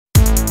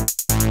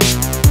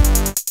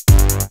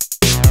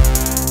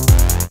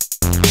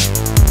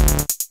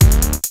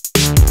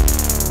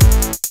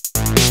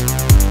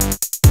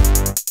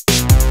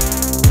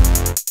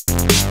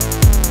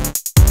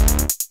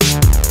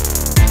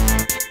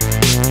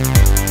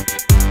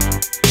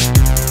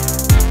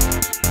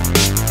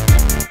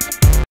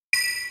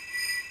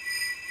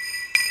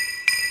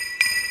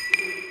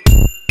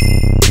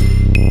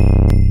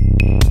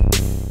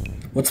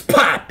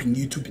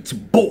YouTube? It's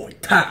your boy,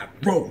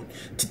 Tyrone.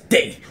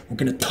 Today, we're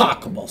gonna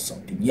talk about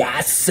something. Yeah,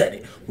 I said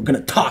it. We're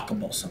gonna talk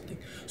about something.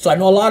 So I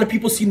know a lot of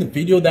people seen the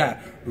video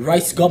that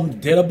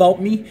Ricegum did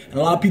about me, and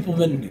a lot of people have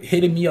been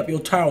hitting me up, yo,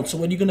 Tyrone, so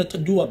what are you gonna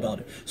do about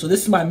it? So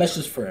this is my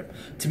message for him.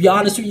 To be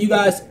honest with you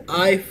guys,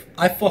 I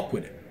fuck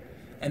with him.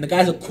 And the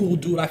guy's a cool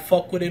dude, I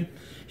fuck with him.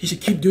 He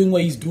should keep doing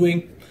what he's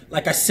doing.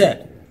 Like I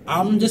said,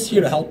 I'm just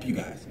here to help you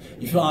guys.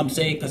 You feel what I'm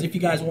saying? Because if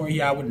you guys weren't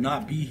here, I would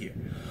not be here.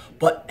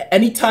 But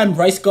anytime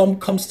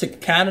Ricegum comes to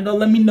Canada,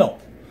 let me know.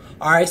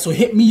 Alright, so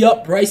hit me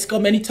up,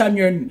 Ricegum. Anytime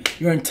you're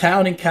in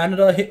town in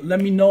Canada,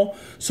 let me know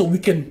so we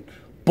can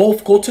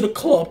both go to the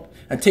club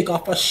and take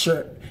off our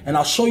shirt. And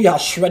I'll show you how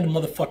shredded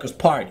motherfuckers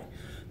party.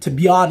 To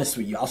be honest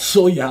with you, I'll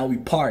show you how we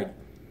party.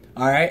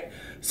 Alright?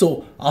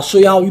 So I'll show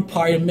you how we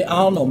party. I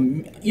don't know.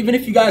 Even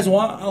if you guys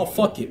want, I'll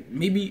fuck it.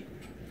 Maybe,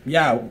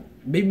 yeah,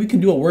 maybe we can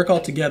do a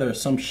workout together or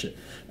some shit.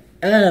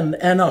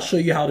 And I'll show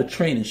you how to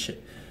train and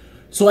shit.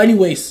 So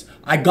anyways,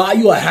 I got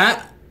you a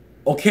hat,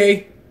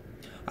 okay?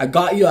 I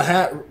got you a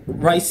hat,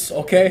 Rice,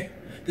 okay?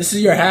 This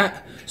is your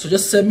hat. So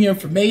just send me your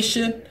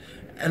information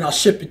and I'll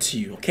ship it to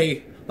you,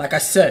 okay? Like I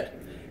said,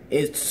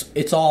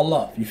 it's all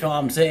love. You feel what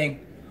I'm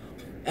saying?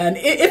 And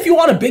if you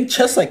want a big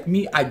chest like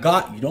me, I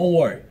got you. Don't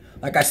worry.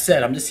 Like I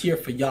said, I'm just here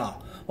for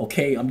y'all,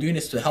 okay? I'm doing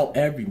this to help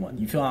everyone.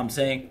 You feel what I'm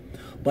saying?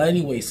 But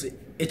anyways,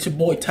 it's your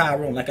boy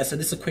Tyrone. Like I said,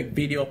 this is a quick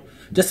video.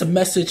 Just a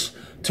message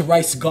to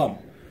Ricegum.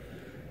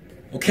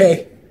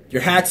 Okay?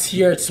 Your hat's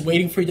here. It's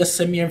waiting for you. Just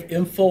send me your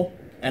info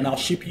and I'll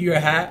ship you your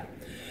hat.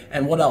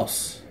 And what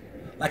else?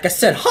 Like I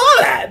said,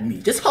 holla at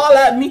me. Just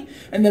holla at me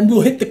and then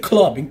we'll hit the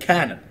club in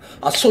Canada.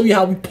 I'll show you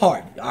how we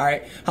party,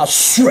 alright? How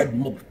shred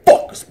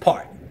motherfuckers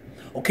party.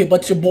 Okay,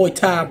 but your boy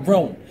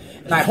Tyrone.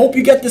 And I hope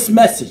you get this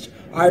message.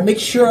 Alright, make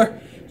sure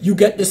you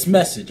get this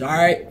message,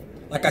 alright?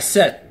 Like I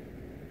said,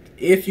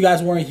 if you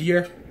guys weren't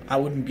here, I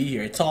wouldn't be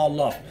here. It's all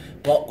love.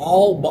 But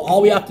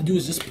all we have to do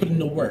is just put in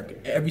the work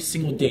every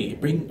single day.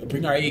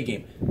 Bring our A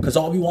game. Because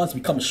all we want is to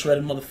become a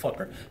shredded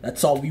motherfucker.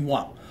 That's all we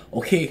want.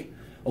 Okay?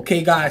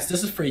 Okay, guys,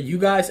 this is for you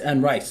guys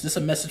and Rice. This is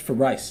a message for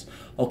Rice.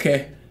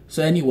 Okay?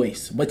 So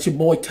anyways, but your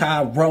boy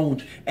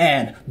Tyrone.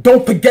 And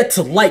don't forget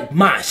to like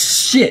my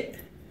shit.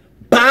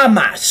 Buy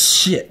my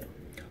shit.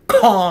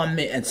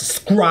 Comment and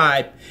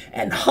subscribe.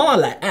 And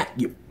holla at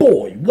your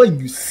boy when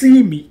you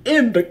see me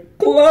in the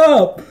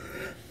club.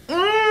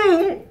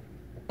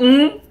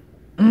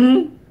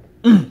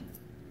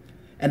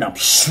 And I'm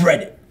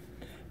shredded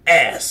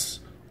as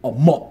a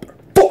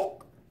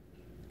motherfucker.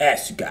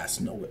 As you guys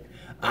know it,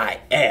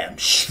 I am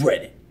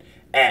shredded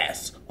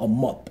as a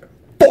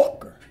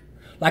motherfucker.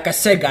 Like I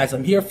said, guys,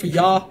 I'm here for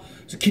y'all.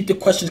 So keep the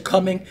questions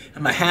coming.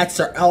 And my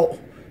hats are out.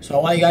 So I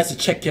want you guys to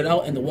check it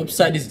out. And the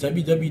website is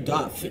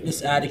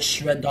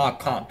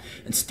www.fitnessaddictshred.com.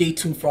 And stay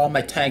tuned for all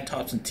my tank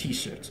tops and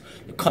t-shirts.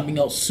 They're coming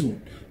out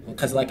soon.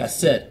 Because like I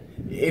said,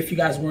 if you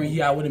guys weren't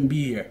here, I wouldn't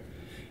be here.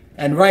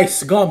 And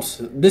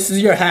Ricegums, this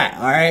is your hat,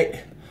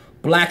 alright?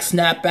 Black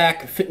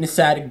snapback, Fitness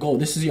Addict Go.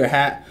 This is your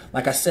hat.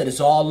 Like I said, it's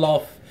all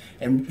love.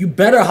 And you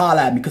better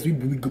holla at me because we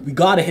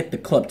gotta hit the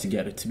club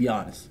together, to be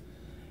honest.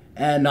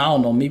 And I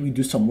don't know, maybe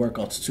do some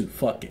workouts too.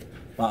 Fuck it.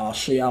 But I'll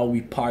show you how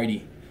we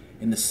party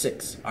in the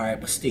 6.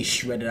 Alright, but stay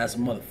shredded as a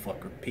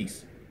motherfucker.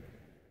 Peace.